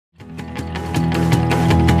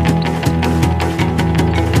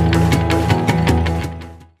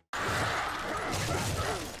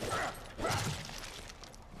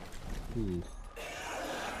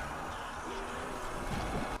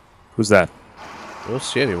Who's that? I don't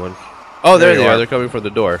see anyone. Oh, there they are. They're coming from the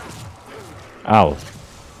door. Ow.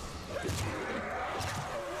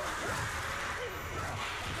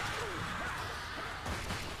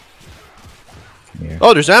 Here.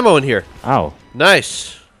 Oh, there's ammo in here. Ow.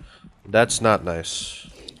 Nice. That's not nice.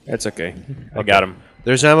 That's okay. I got him.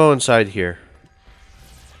 There's ammo inside here.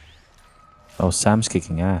 Oh, Sam's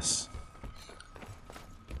kicking ass.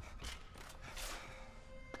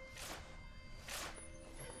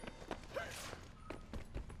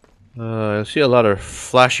 I see a lot of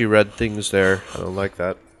flashy red things there. I don't like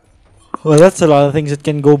that. Well, that's a lot of things that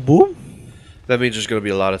can go boom. That means there's going to be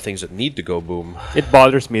a lot of things that need to go boom. It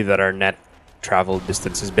bothers me that our net travel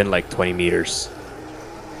distance has been like 20 meters.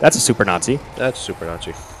 That's a super Nazi. That's super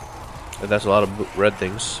Nazi. And that's a lot of red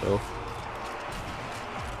things, so...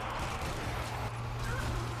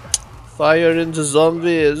 Fire into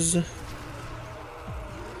zombies!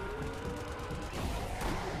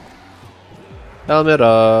 Helmet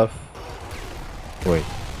off. Wait.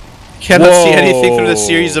 Cannot see anything through the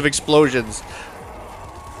series of explosions.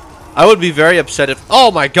 I would be very upset if...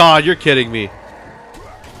 Oh my god, you're kidding me.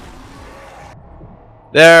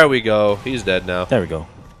 There we go. He's dead now. There we go.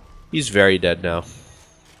 He's very dead now.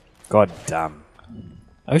 God damn.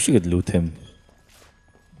 I wish you could loot him.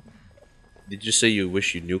 Did you say you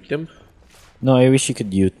wish you nuked him? No, I wish you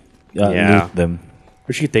could loot them.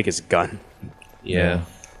 Wish you could take his gun. Yeah.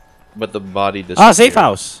 But the body doesn't. Ah, safe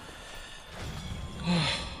house!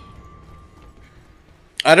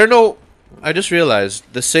 I don't know. I just realized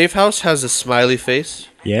the safe house has a smiley face.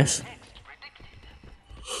 Yes.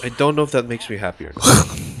 I don't know if that makes me happier.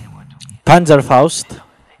 Panzerfaust.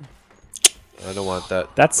 I don't want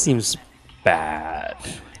that. That seems bad.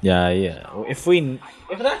 Yeah. If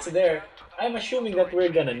that's there, I'm assuming that we're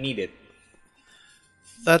gonna need it.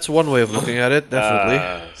 That's one way of looking at it,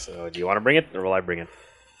 definitely. So, do you want to bring it, or will I bring it?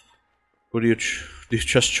 Who do you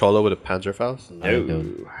trust Cholo with a Panzerfaust? No.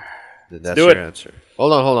 Then that's do your it. answer.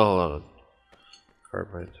 Hold on.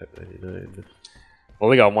 Carbine type 99.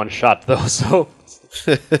 Only got one shot though, so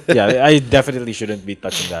Yeah, I definitely shouldn't be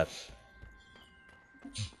touching that.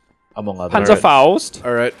 Among others. Panzerfaust.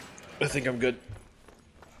 All right, I think I'm good.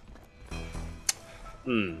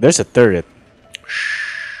 There's a turret.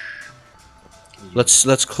 Let's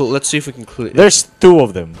see if we can clue. There's two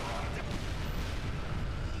of them.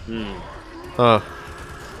 Huh.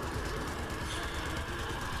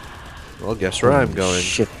 Well, guess where I'm going.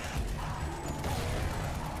 Shit.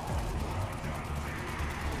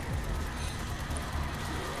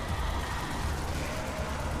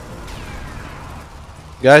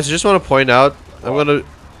 Guys, I just want to point out,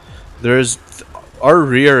 our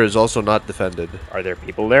rear is also not defended. Are there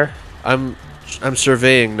people there? I'm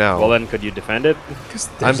surveying now. Well, then could you defend it? Because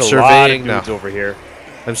I'm there's a lot of surveying dudes now. over here.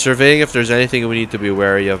 I'm surveying if there's anything we need to be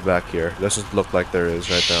wary of back here. Doesn't look like there is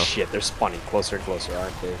right now. Shit, they're spawning closer and closer,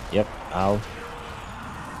 aren't they? Yep. Ow.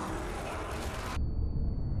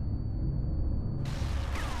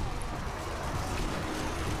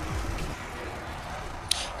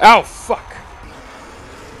 Ow, fuck!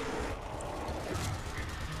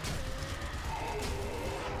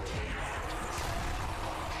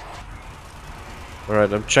 All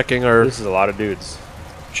right, I'm checking our This is a lot of dudes.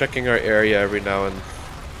 area every now and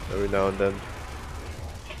then.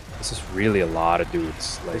 This is really a lot of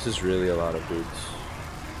dudes. Like, This is really a lot of dudes.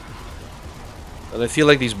 And I feel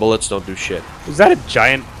like these bullets don't do shit. is that a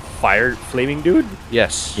giant fire flaming dude?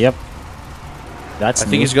 Yes. Yep. That's I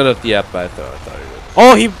think he's gonna. Yep, I thought he would.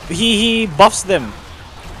 Oh, he buffs them.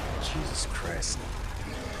 Jesus Christ.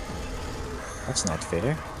 That's not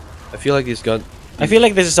fair. I feel like these guns. I feel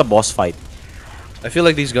like this is a boss fight. I feel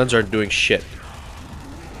like these guns aren't doing shit.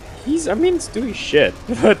 He's doing shit,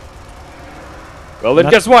 but... Well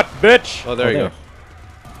then, guess what, bitch? Oh, there you go.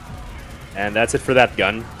 And that's it for that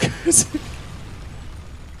gun. Is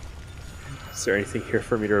there anything here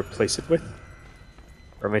for me to replace it with?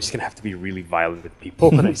 Or am I just gonna have to be really violent with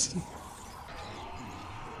people when I see...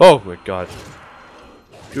 Oh my god.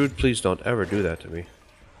 Dude, please don't ever do that to me.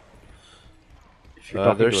 If you're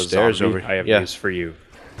talking there's to a stairs zombie, over here. I have Yeah. news for you.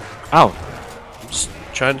 Ow. Just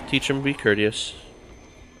trying to teach him to be courteous.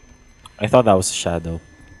 I thought that was a shadow.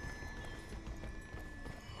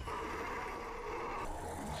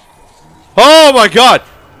 Oh my god!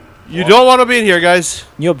 You don't want to be in here, guys.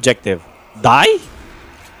 New objective. Die?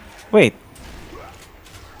 Wait.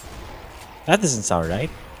 That doesn't sound right.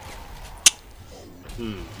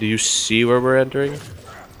 Do you see where we're entering?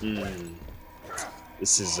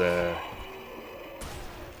 This is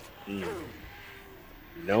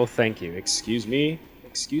No, thank you. Excuse me.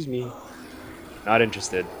 Excuse me. Not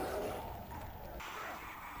interested.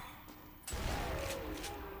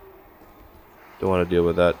 Don't want to deal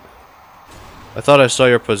with that. I thought I saw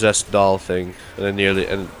your possessed doll thing, and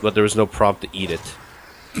then but there was no prompt to eat it.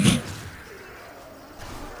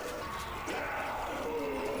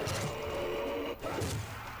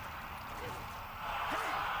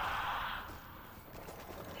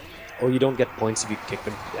 Oh, you don't get points if you kick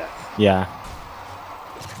them to death. Yeah.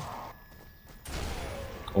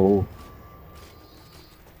 Oh.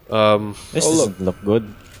 This oh, doesn't look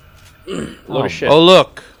good. Load of shit. Oh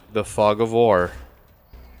look, the fog of war.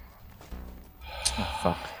 Oh,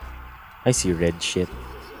 fuck. I see red shit.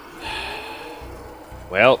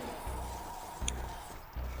 Well.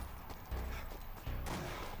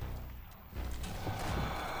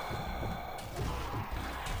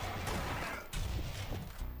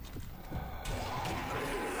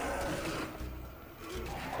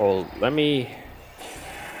 Hold, let me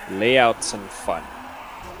lay out some fun.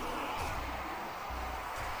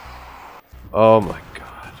 Oh my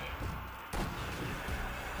god.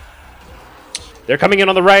 They're coming in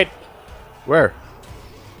on the right. Where?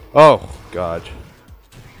 Oh god.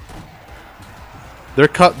 They're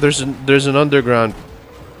cut. There's an underground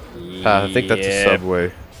path. I think that's a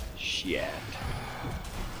subway. Shit.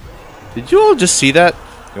 Did you all just see that?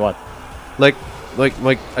 What? Like,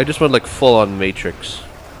 I just went like full on Matrix.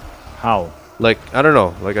 How? Like, I don't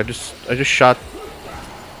know. Like, I just shot.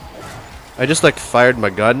 I just like fired my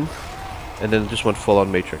gun, and then just went full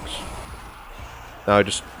on Matrix. Now I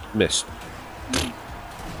just missed.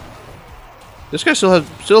 This guy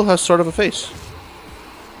still has sort of a face.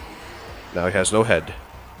 Now he has no head.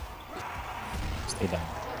 Stay down.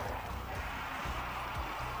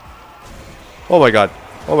 Oh my god.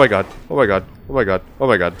 Oh my god. Oh my god. Oh my god. Oh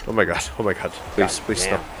my god. Oh my god. Oh my god. Please, God please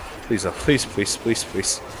damn. stop. Please stop. Please, please, please,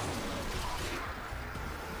 please.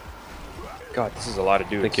 God, this is a lot of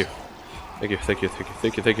dudes. Thank you. Thank you, thank you, thank you,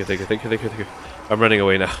 thank you, thank you, thank you, thank you, thank you, thank you. I'm running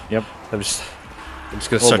away now. Yep. I'm just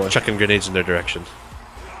gonna Oh start boy. chucking grenades in their direction.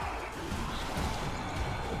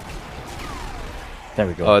 There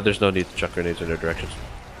we go. There's no need to chuck grenades in their directions.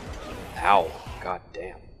 Ow. God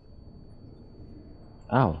damn.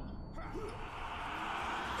 Ow.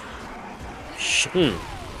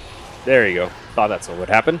 There you go. Thought that's what would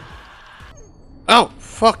happen. Oh,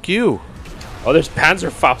 fuck you! Oh, there's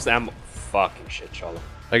Panzerfaust ammo. Fucking shit, Cholo.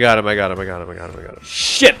 I got him, I got him, I got him, I got him, I got him.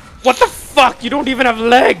 Shit! What the fuck? You don't even have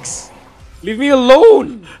legs! Leave me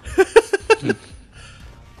alone!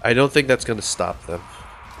 I don't think that's gonna stop them.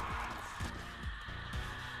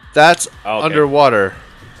 That's Okay. underwater.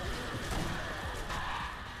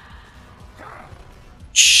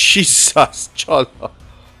 Jesus, Cholo.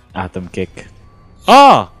 Atom kick.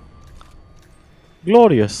 Ah!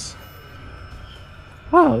 Glorious.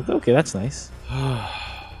 Wow, okay, that's nice.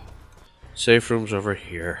 Safe room's over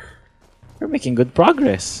here. We're making good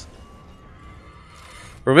progress.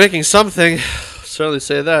 We're making something. Certainly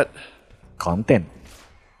say that. Content.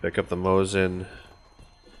 Pick up the Mosin.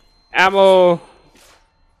 Ammo!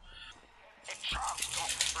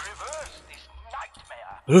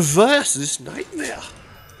 Reverse this nightmare.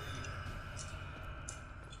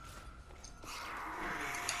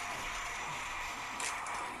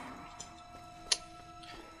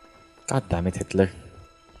 God damn it, Hitler.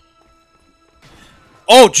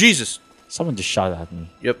 Oh, Jesus! Someone just shot at me.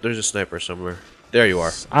 Yep, there's a sniper somewhere. There you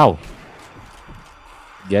are. Ow.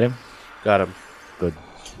 Get him? Got him. Good.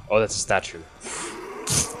 Oh, that's a statue.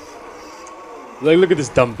 Like, look at this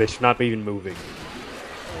dumb bitch, not even moving.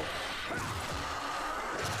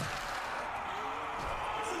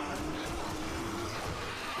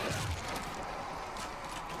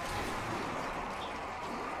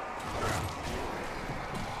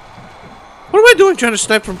 What am I doing trying to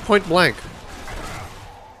snipe from point blank?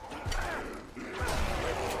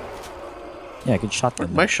 Yeah, good shot.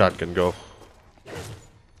 Where'd my shotgun go?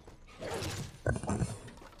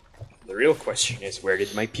 The real question is, where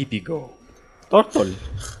did my pee-pee go? Turtle.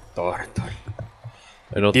 Turtle.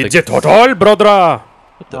 I don't Did think. you turtle, brother?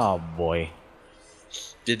 Oh boy.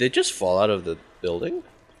 Did they just fall out of the building?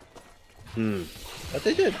 But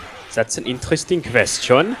they did. That's an interesting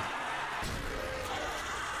question.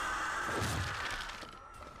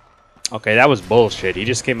 Okay, that was bullshit. He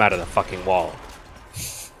just came out of the fucking wall.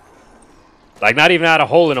 Like, not even out a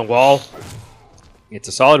hole in a wall. It's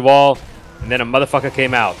a solid wall, and then a motherfucker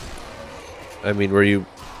came out. I mean, were you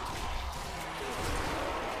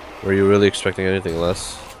really expecting anything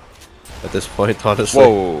less at this point? Honestly.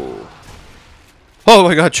 Whoa. Oh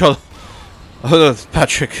my God, Cholo. Oh no,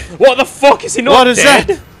 Patrick. What the fuck? Is he not What is dead?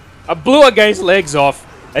 that? I blew a guy's legs off,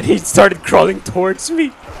 and he started crawling towards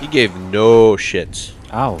me. He gave no shits.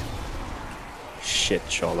 Ow. Shit,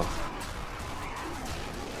 Cholo.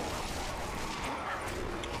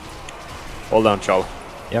 Hold on, Chal.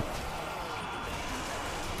 Yep.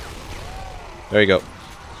 There you go.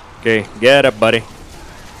 Okay, get up, buddy.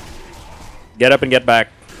 Get up and get back.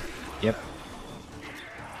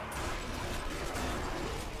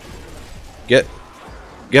 Yep.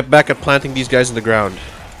 Get back at planting these guys in the ground.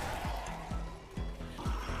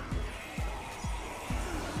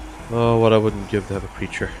 Oh, what I wouldn't give to have a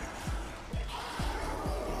preacher.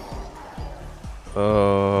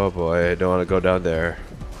 Oh boy, I don't want to go down there.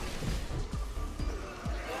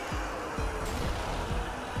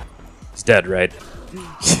 He's dead, right?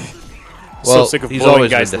 Well, so sick of he's blowing always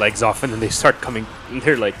been guys' dead. legs off, and then they start coming. And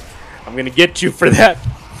they're like, "I'm gonna get you for that."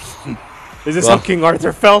 Is this Well- how King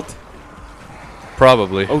Arthur felt?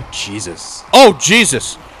 Probably. Oh Jesus! Oh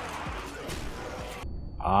Jesus!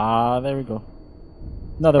 Ah, there we go.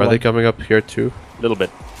 Another Are one. they coming up here too? A little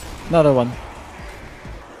bit. Another one.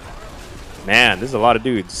 Man, there's a lot of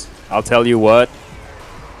dudes. I'll tell you what.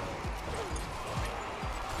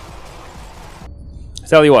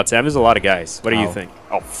 Sam, there's a lot of guys. What do you Ow. think?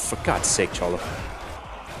 Oh, for God's sake, Cholo.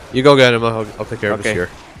 You go get him. I'll take care of this Okay. here.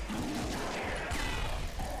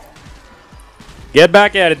 Get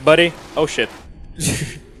back at it, buddy. Oh shit.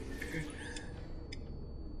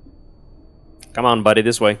 Come on, buddy,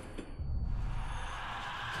 this way.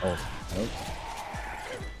 Oh. Nope.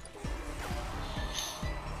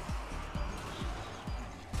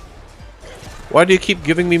 Why do you keep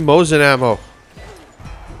giving me Mosin ammo?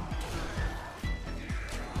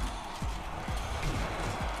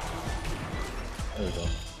 There we go.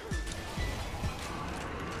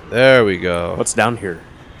 There we go. What's down here?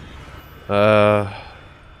 Well,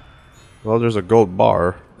 there's a gold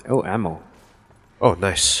bar. Oh, ammo. Oh,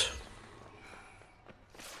 nice.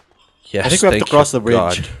 Yes, I think we have to thank cross you, the bridge.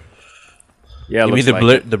 God. Yeah, You mean looks the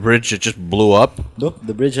like it. the bridge that just blew up? Nope,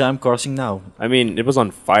 the bridge I'm crossing now. I mean, it was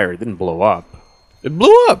on fire. It didn't blow up. It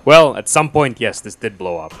blew up. Well, at some point, yes, this did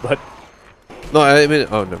blow up, but No, I mean,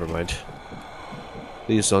 oh, never mind.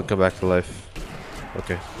 Please don't come back to life.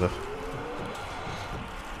 Okay. No.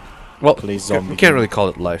 Well, Please, we zombie can't game. really call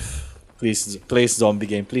it life. Please, please, zombie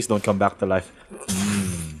game. Please don't come back to life.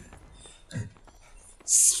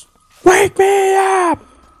 wake me up.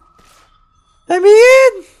 Let me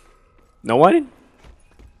in! No one?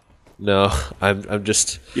 No, I'm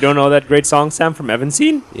just. You don't know that great song, Sam, from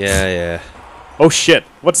Evanscene? Yeah. Oh shit!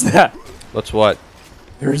 What's that? What's what?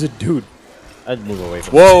 There's a dude. I'd move away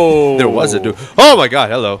from Whoa! There was a dude. Oh my God!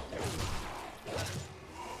 Hello.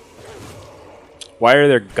 Why are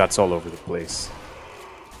there guts all over the place?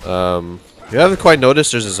 You haven't quite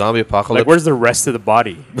noticed there's a zombie apocalypse. Like, where's the rest of the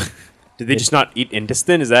body? Did they just not eat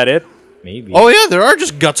intestine? Is that it? Maybe. Oh yeah, there are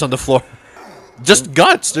just guts on the floor. Just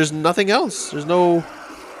guts. There's nothing else. There's no.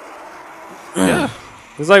 Yeah.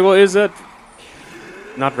 It's like, well, is it?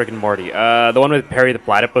 Not Rick and Morty. The one with Perry the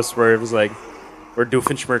Platypus, where it was like, where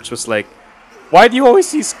Doofenshmirtz was like, "Why do you always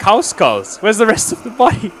see cow skulls? Where's the rest of the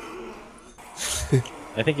body?"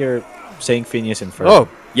 I think you're saying Phineas and Ferb. Oh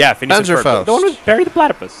Yeah, Phineas and Ferb. Panzerfaust. The one with Perry the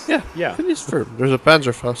Platypus. yeah. Yeah. Phineas Ferb. There's a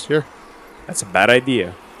Panzerfaust here. That's a bad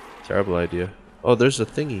idea. Terrible idea. Oh, there's a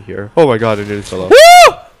thingy here. Oh my God! I nearly fell off.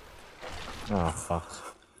 Oh, fuck.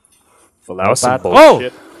 Well, that was some bad.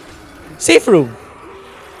 bullshit. Safe room!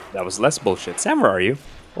 That was less bullshit. Sam, where are you?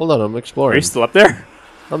 Hold on, I'm Are exploring. you still up there?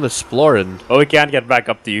 I'm exploring. Well, we can't get back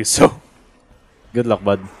up to you, so. Good luck,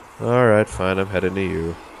 bud. All right, fine. I'm heading to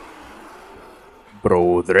you.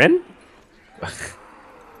 Brethren?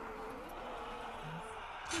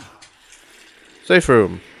 Safe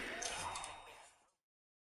room.